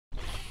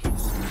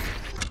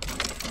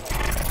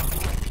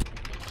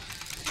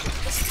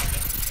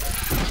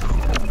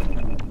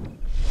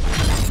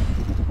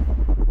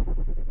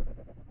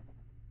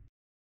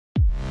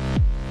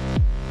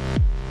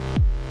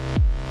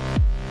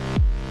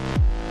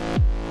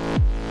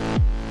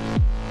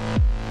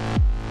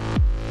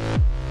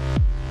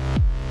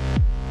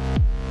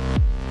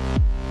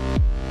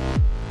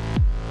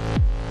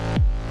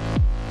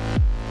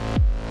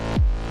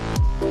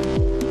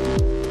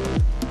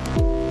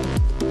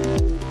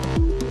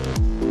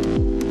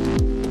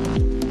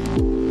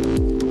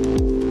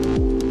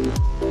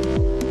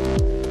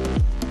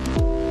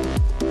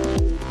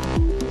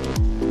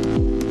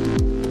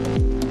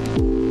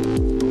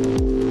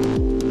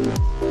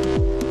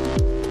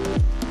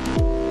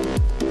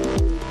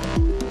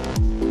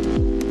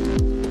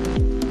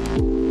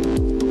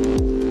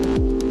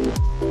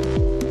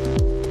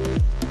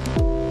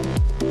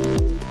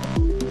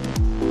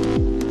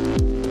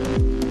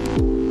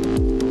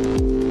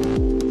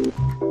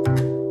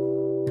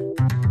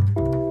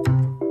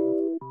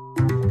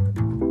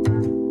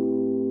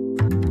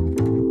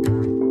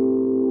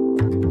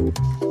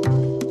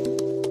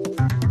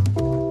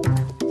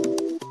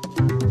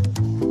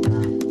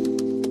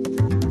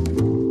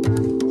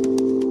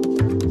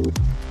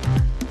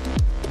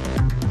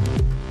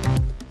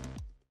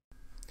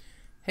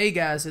Hey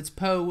guys, it's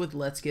Poe with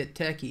Let's Get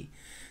Techy.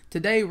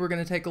 Today we're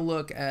going to take a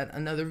look at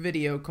another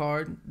video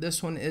card.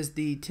 This one is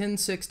the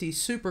 1060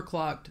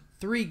 Superclocked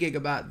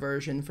 3GB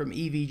version from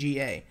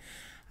EVGA.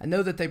 I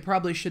know that they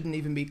probably shouldn't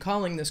even be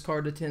calling this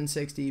card a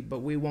 1060,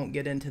 but we won't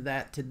get into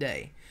that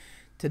today.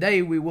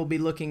 Today we will be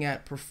looking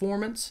at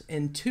performance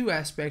in two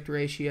aspect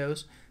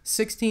ratios,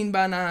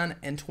 16:9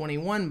 and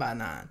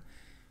 21:9,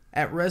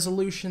 at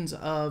resolutions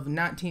of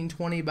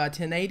 1920 by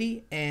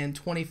 1080 and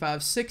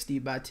 2560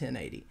 by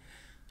 1080.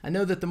 I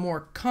know that the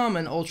more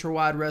common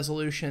ultra-wide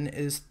resolution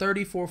is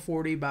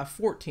 3440 by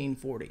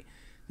 1440.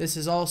 This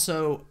is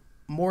also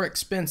more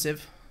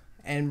expensive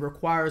and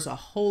requires a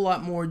whole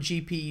lot more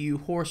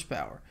GPU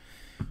horsepower.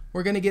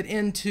 We're going to get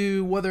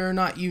into whether or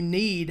not you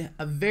need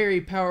a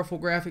very powerful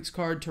graphics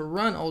card to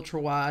run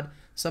ultra-wide,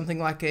 something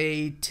like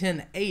a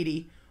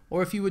 1080,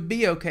 or if you would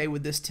be okay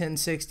with this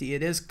 1060.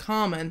 It is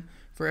common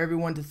for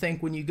everyone to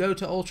think when you go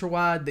to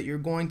ultra-wide that you're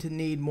going to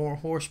need more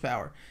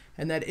horsepower,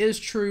 and that is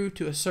true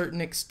to a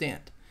certain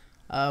extent.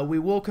 We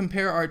will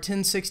compare our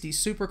 1060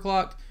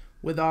 Superclocked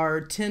with our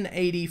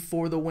 1080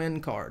 For the Win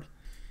card.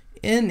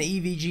 In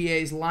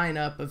EVGA's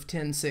lineup of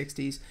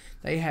 1060s,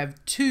 they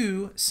have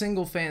two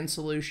single fan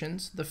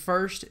solutions. The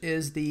first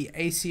is the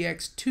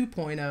ACX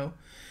 2.0.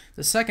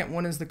 The second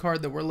one is the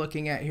card that we're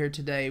looking at here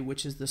today,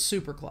 which is the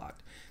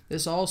Superclocked.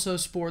 This also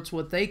sports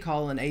what they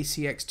call an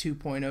ACX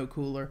 2.0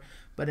 cooler,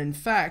 but in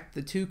fact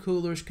the two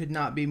coolers could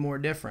not be more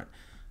different.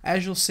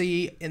 As you'll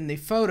see in the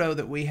photo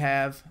that we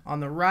have on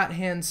the right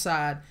hand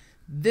side,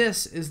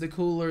 this is the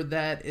cooler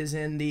that is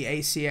in the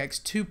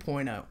ACX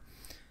 2.0.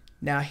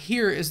 Now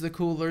here is the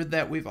cooler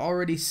that we've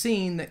already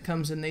seen that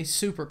comes in the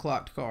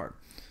Superclocked card.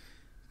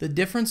 The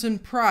difference in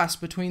price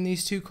between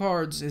these two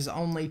cards is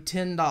only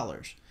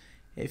 $10.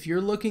 If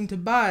you're looking to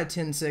buy a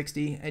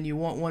 1060 and you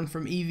want one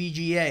from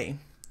EVGA,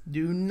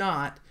 do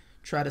not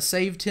try to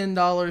save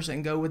 $10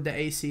 and go with the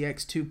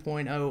ACX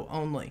 2.0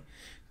 only.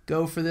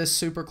 Go for this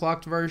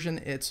Superclocked version.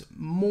 It's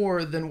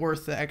more than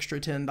worth the extra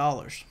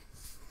 $10.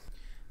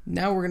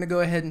 Now we're going to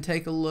go ahead and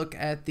take a look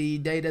at the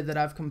data that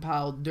I've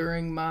compiled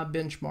during my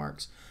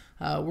benchmarks.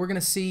 We're going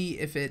to see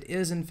if it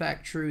is in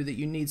fact true that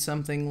you need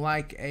something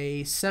like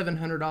a $700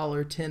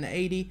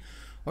 1080,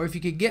 or if you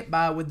could get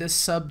by with this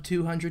sub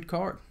 200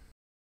 card.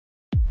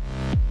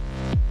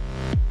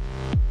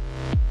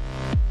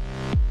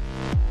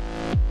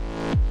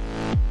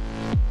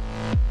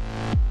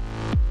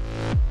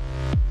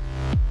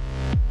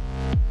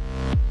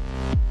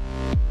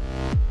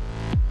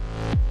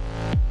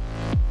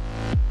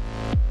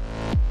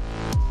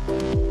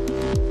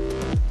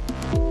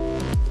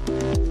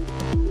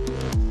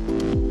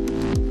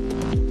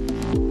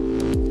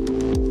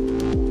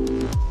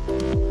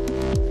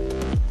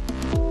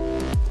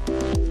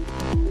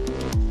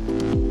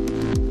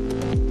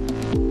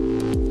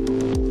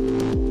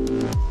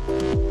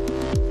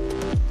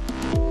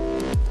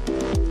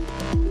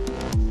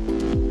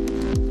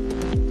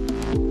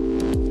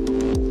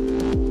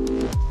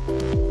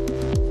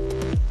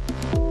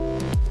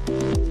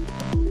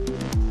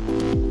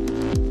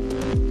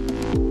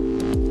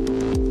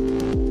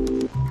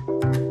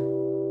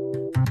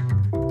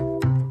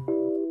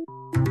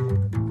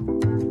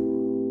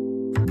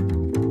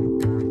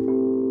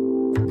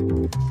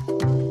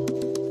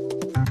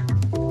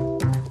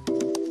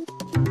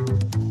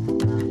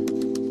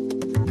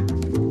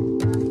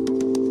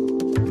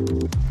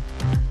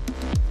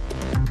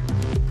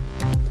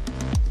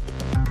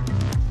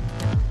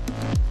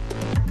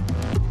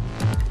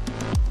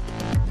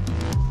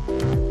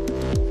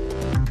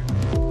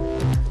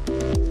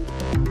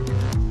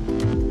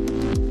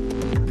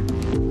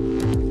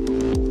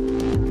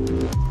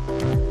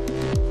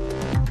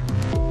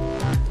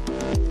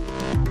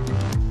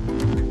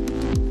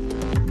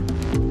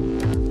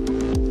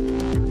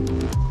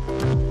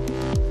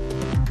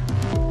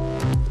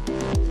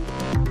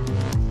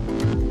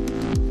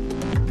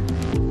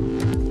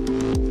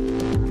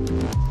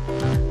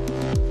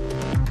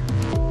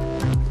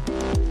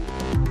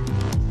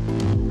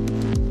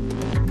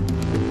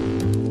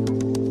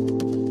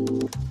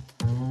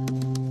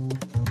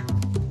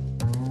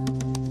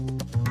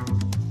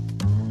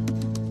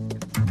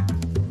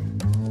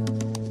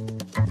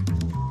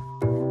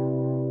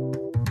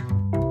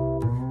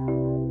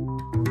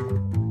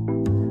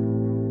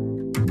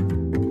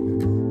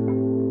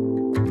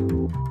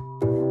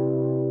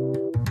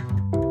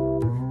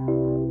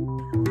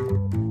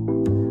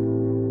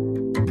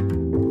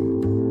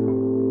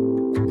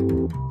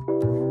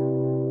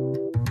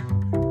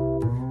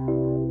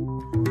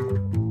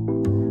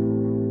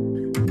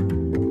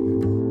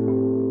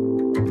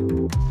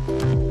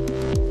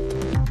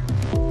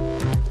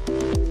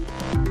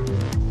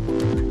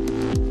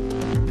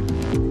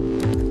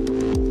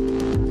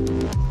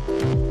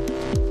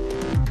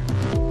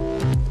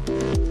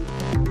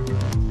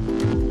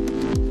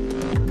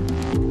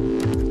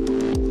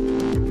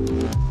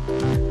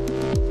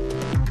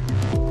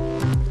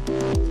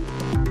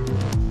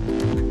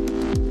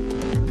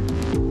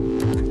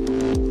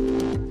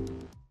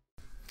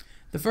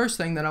 The first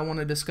thing that I want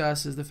to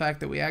discuss is the fact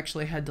that we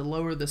actually had to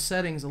lower the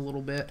settings a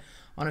little bit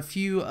on a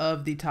few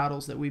of the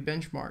titles that we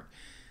benchmarked.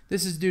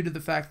 This is due to the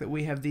fact that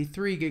we have the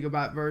 3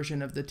 GB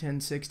version of the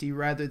 1060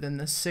 rather than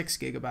the 6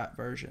 GB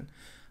version.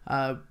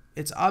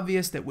 It's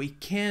obvious that we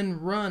can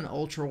run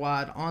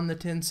ultra-wide on the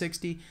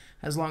 1060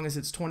 as long as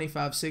it's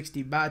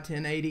 2560 by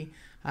 1080.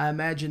 I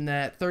imagine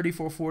that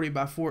 3440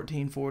 by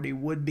 1440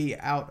 would be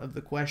out of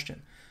the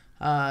question.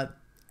 At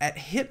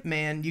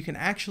Hitman, you can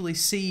actually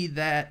see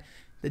that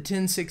the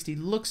 1060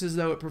 looks as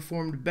though it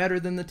performed better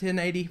than the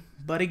 1080,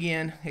 but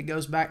again, it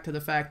goes back to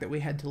the fact that we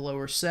had to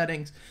lower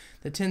settings.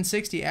 The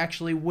 1060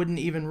 actually wouldn't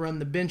even run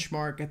the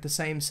benchmark at the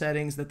same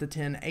settings that the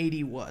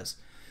 1080 was.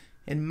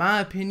 In my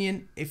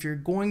opinion, if you're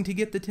going to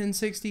get the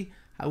 1060,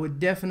 I would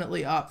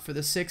definitely opt for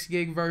the 6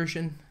 gig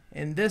version.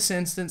 In this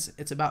instance,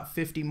 it's about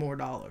 $50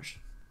 more.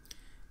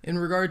 In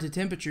regard to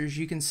temperatures,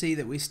 you can see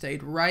that we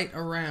stayed right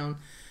around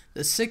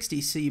the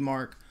 60°C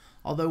mark,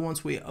 although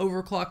once we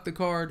overclocked the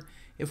card,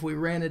 if we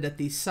ran it at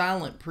the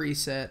silent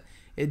preset,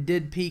 it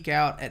did peak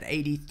out at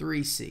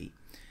 83°C.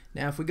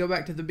 Now if we go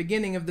back to the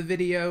beginning of the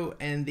video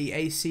and the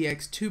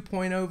ACX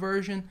 2.0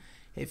 version,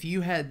 if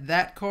you had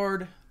that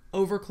card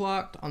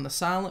overclocked on the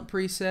silent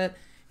preset,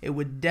 it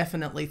would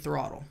definitely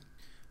throttle.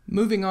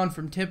 Moving on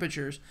from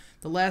temperatures,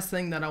 the last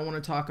thing that I want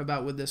to talk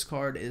about with this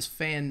card is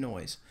fan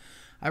noise.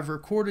 I've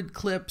recorded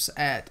clips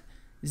at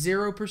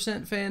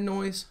 0% fan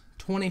noise,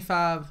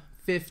 25,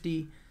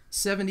 50,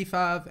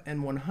 75,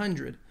 and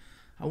 100.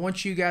 I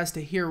want you guys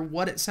to hear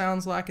what it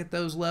sounds like at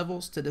those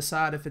levels to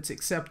decide if it's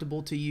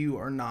acceptable to you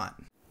or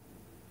not.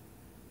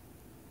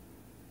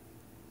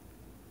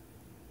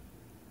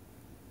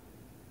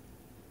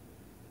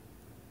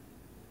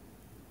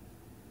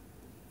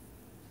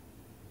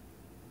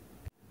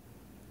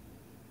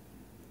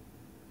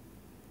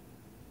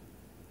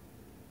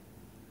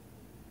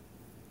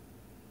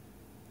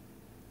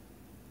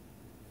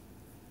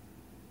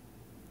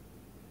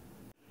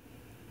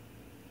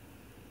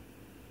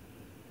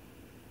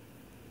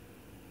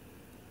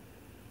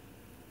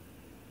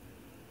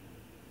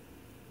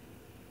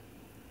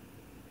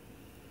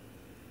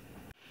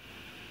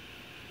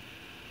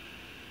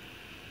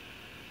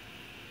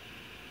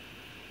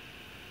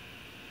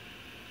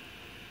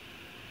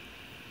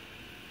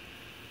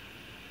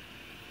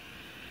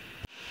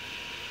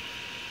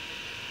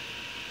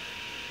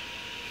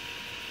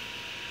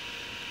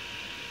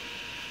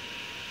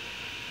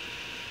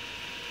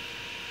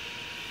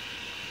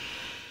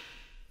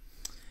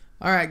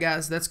 Alright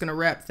guys, that's going to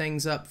wrap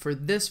things up for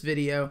this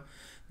video.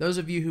 Those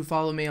of you who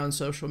follow me on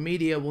social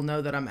media will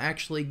know that I'm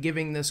actually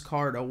giving this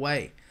card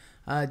away.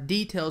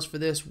 Details for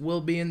this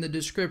will be in the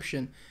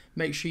description.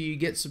 Make sure you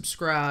get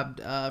subscribed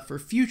for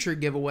future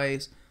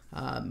giveaways.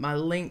 My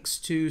links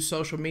to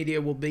social media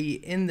will be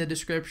in the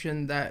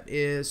description. That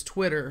is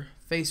Twitter,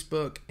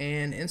 Facebook,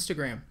 and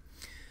Instagram.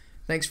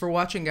 Thanks for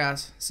watching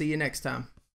guys. See you next time.